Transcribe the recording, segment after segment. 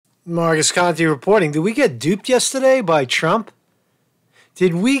Marcus Conte reporting. Did we get duped yesterday by Trump?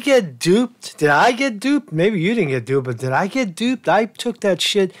 Did we get duped? Did I get duped? Maybe you didn't get duped, but did I get duped? I took that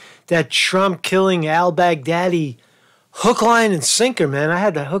shit, that Trump killing al Baghdadi, hook, line, and sinker, man. I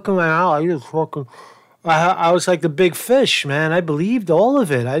had that hook in my eye. I was like the big fish, man. I believed all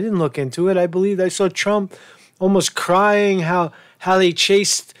of it. I didn't look into it. I believed. I saw Trump almost crying how they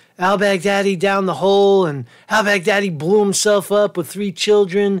chased al-Baghdadi down the hole, and al-Baghdadi blew himself up with 3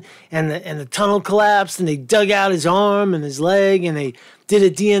 children, and the tunnel collapsed, and they dug out his arm and his leg, and they did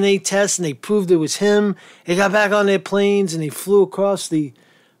a DNA test, and they proved it was him. They got back on their planes, and they flew across the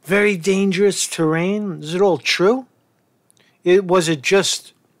very dangerous terrain. Is it all true? Was it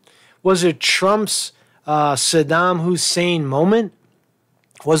Trump's Saddam Hussein moment?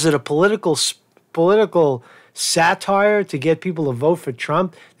 Was it a political satire to get people to vote for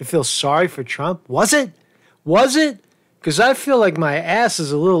Trump, to feel sorry for Trump? Was it? Because I feel like my ass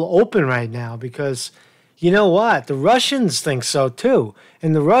is a little open right now because, you know what? The Russians think so too.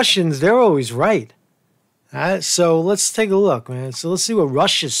 And the Russians, they're always right. So let's take a look, man. So let's see what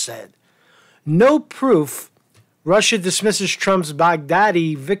Russia said. No proof. Russia dismisses Trump's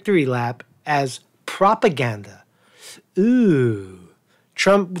Baghdadi victory lap as propaganda. Ooh.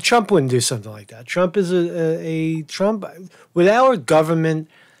 Trump wouldn't do something like that. Trump is Trump with our government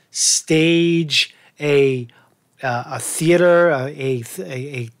stage a theater, a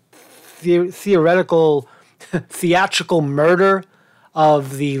theoretical theatrical murder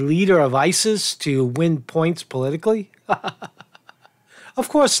of the leader of ISIS to win points politically. Of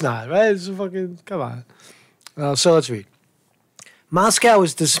course not, right? It's fucking come on. So let's read. Moscow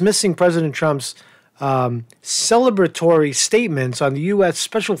is dismissing President Trump's celebratory statements on the U.S.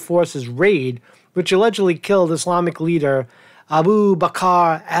 Special Forces raid, which allegedly killed Islamic leader Abu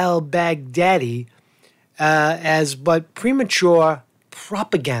Bakr al-Baghdadi, as but premature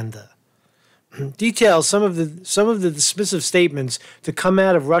propaganda. Details some of the dismissive statements to come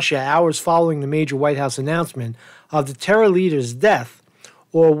out of Russia hours following the major White House announcement of the terror leader's death,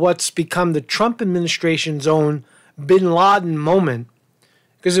 or what's become the Trump administration's own Bin Laden moment.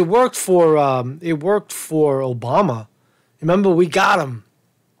 Because it worked for Obama. Remember, we got him.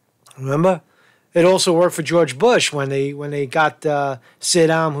 Remember, it also worked for George Bush when they got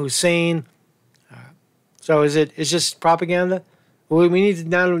Saddam Hussein. So it's just propaganda? Well, we need to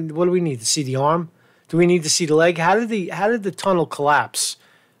now. What do we need to see the arm? Do we need to see the leg? How did the tunnel collapse?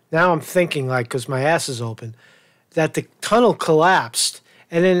 Now I'm thinking, like, because my ass is open, that the tunnel collapsed,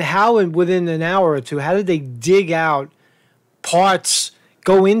 and then how within an hour or two, how did they dig out parts?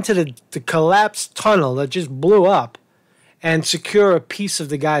 Go into the collapsed tunnel that just blew up and secure a piece of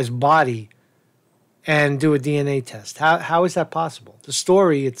the guy's body and do a DNA test. How is that possible? The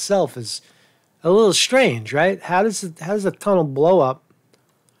story itself is a little strange, right? How does the tunnel blow up,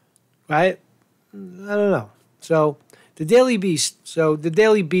 right? I don't know. So the Daily Beast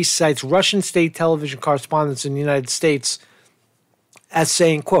cites Russian state television correspondents in the United States as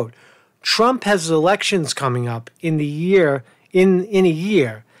saying, quote, Trump has elections coming up in a year,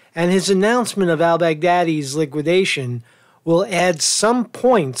 and his announcement of al-Baghdadi's liquidation will add some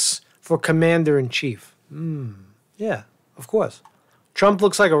points for commander-in-chief. Yeah, of course. Trump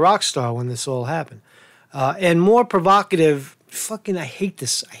looks like a rock star when this all happened. And more provocative, I hate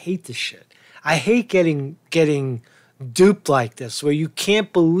this shit. I hate getting duped like this, where you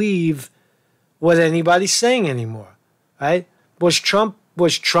can't believe what anybody's saying anymore, right? Was Trump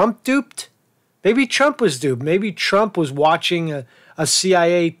duped? Maybe Trump was duped. Maybe Trump was watching a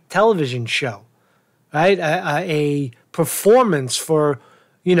CIA television show, right? A performance for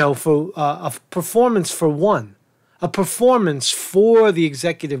a performance for one, a performance for the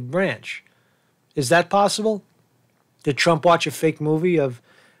executive branch. Is that possible? Did Trump watch a fake movie of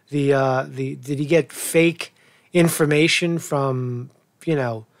did he get fake information from,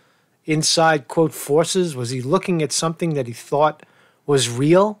 inside, quote, forces? Was he looking at something that he thought was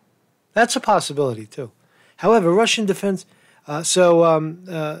real? That's a possibility, too. However, Russian defense...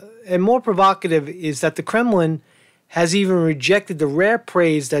 and more provocative is that the Kremlin has even rejected the rare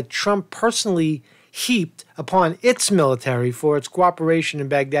praise that Trump personally heaped upon its military for its cooperation in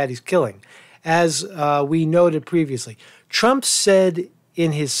Baghdadi's killing. As we noted previously, Trump said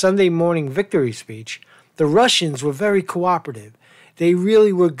in his Sunday morning victory speech, the Russians were very cooperative. They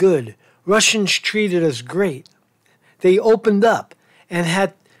really were good. Russians treated us great. They opened up and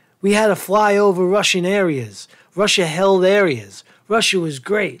we had to fly over Russian areas. Russia held areas. Russia was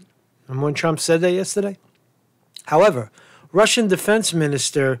great. Remember when Trump said that yesterday? However, Russian Defense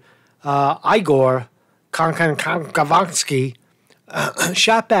Minister Igor Konkansky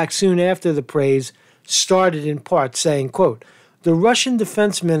shot back soon after the praise started, in part saying, quote, The Russian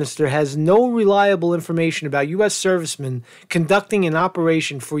defense minister has no reliable information about U.S. servicemen conducting an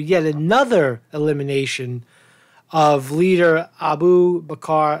operation for yet another elimination of leader Abu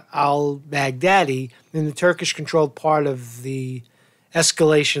Bakr al-Baghdadi in the Turkish-controlled part of the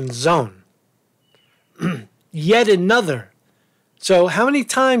escalation zone. Yet another. So how many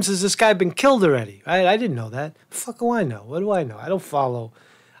times has this guy been killed already? I didn't know that. The fuck do I know? What do I know? I don't follow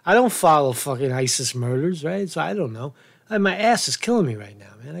fucking ISIS murders, right? So I don't know. My ass is killing me right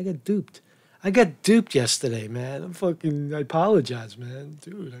now, man. I got duped yesterday, man. I apologize, man.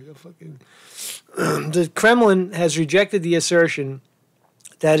 Dude, I got fucking... The Kremlin has rejected the assertion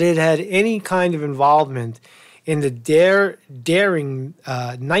that it had any kind of involvement in the daring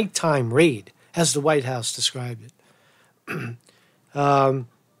nighttime raid, as the White House described it. The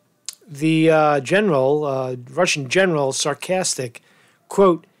Russian general, sarcastic,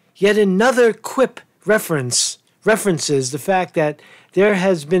 quote, yet another quip references the fact that there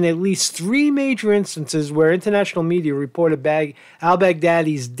has been at least 3 major instances where international media reported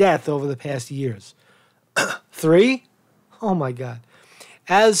al-Baghdadi's death over the past years. 3? Oh my God.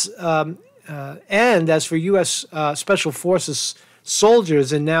 And as for U.S. Special Forces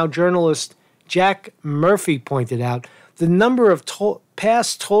soldiers, and now journalist Jack Murphy pointed out, the number of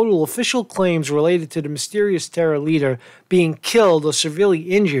past total official claims related to the mysterious terror leader being killed or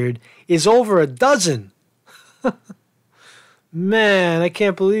severely injured is over a dozen. Man, I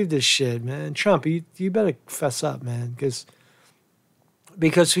can't believe this shit, man. Trump, you better fess up, man, because we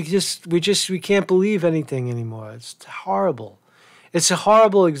can't believe anything anymore. It's horrible. It's a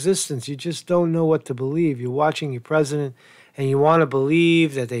horrible existence. You just don't know what to believe. You're watching your president, and you want to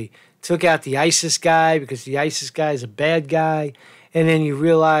believe that they took out the ISIS guy because the ISIS guy is a bad guy. And then you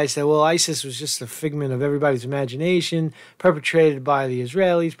realize that, well, ISIS was just a figment of everybody's imagination, perpetrated by the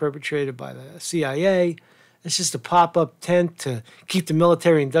Israelis, perpetrated by the CIA. It's just a pop-up tent to keep the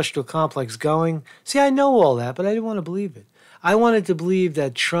military-industrial complex going. See, I know all that, but I didn't want to believe it. I wanted to believe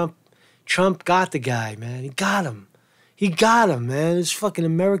that Trump got the guy, man. He got him. He got him, man. His fucking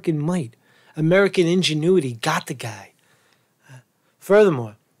American might, American ingenuity got the guy.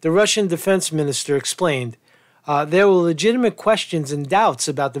 Furthermore, the Russian defense minister explained there were legitimate questions and doubts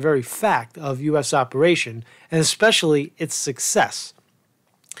about the very fact of U.S. operation, and especially its success,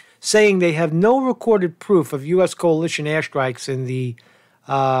 saying they have no recorded proof of U.S. coalition airstrikes in the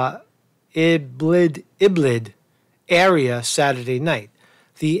Idlib area Saturday night.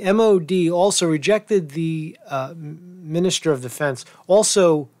 The MOD also rejected the Minister of Defense,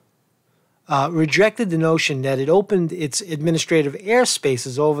 rejected the notion that it opened its administrative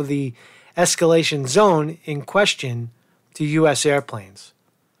airspaces over the escalation zone in question to U.S. airplanes.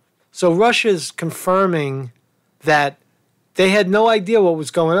 So Russia's confirming that they had no idea what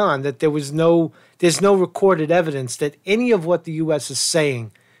was going on, that there's no recorded evidence that any of what the U.S. is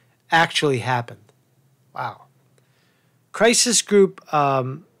saying actually happened. Wow. Crisis group,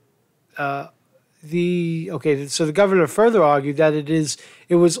 so the governor further argued that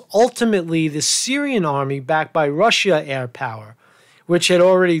it was ultimately the Syrian army backed by Russia air power, which had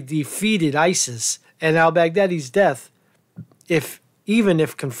already defeated ISIS, and al-Baghdadi's death, even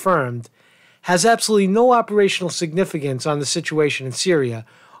if confirmed, has absolutely no operational significance on the situation in Syria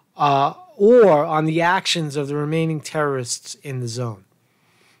or on the actions of the remaining terrorists in the zone.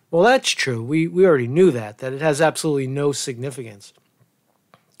 Well, that's true. We already knew that it has absolutely no significance,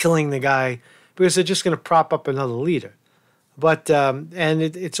 killing the guy, because they're just going to prop up another leader. But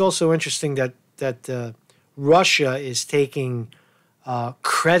it's also interesting that Russia is taking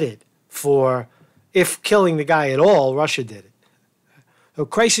credit for, if killing the guy at all, Russia did it. A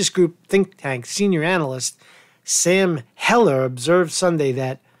crisis group think tank senior analyst Sam Heller observed Sunday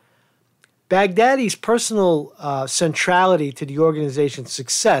that Baghdadi's personal centrality to the organization's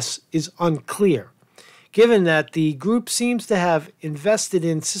success is unclear, given that the group seems to have invested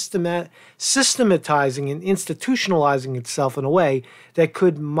in systematizing and institutionalizing itself in a way that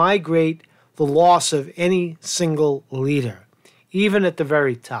could migrate the loss of any single leader, even at the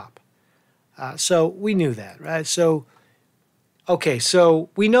very top. So we knew that, right? So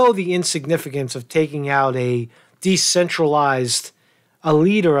we know the insignificance of taking out a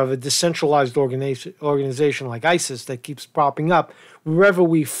leader of a decentralized organization like ISIS that keeps propping up. Wherever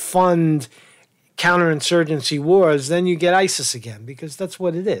we fund counterinsurgency wars, then you get ISIS again, because that's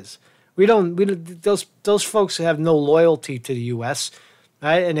what it is. Those folks have no loyalty to the U.S.,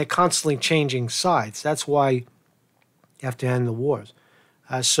 right? And they're constantly changing sides. That's why you have to end the wars.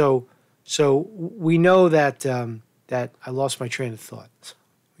 So we know that I lost my train of thought.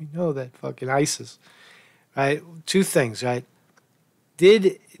 We know that fucking ISIS, right? Two things, right?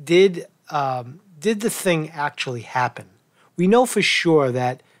 Did the thing actually happen? We know for sure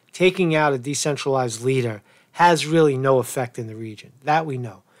that taking out a decentralized leader has really no effect in the region. That we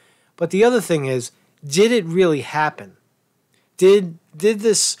know. But the other thing is, did it really happen? Did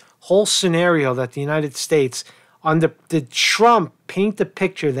this whole scenario that the United States did Trump paint the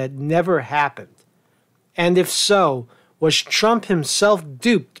picture that never happened? And if so, was Trump himself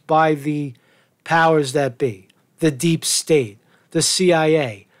duped by the powers that be, the deep state, the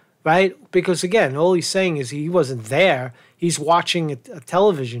CIA, right? Because again, all he's saying is he wasn't there. He's watching a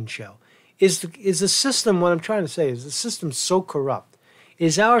television show. Is the system, what I'm trying to say, is the system so corrupt?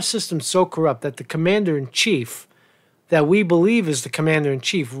 Is our system so corrupt that the commander-in-chief that we believe is the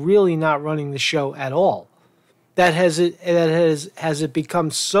commander-in-chief really not running the show at all? Has it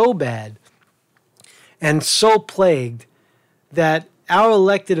become so bad and so plagued that our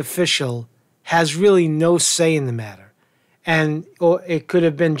elected official has really no say in the matter, or it could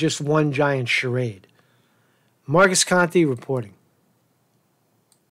have been just one giant charade? Marcus Conte reporting.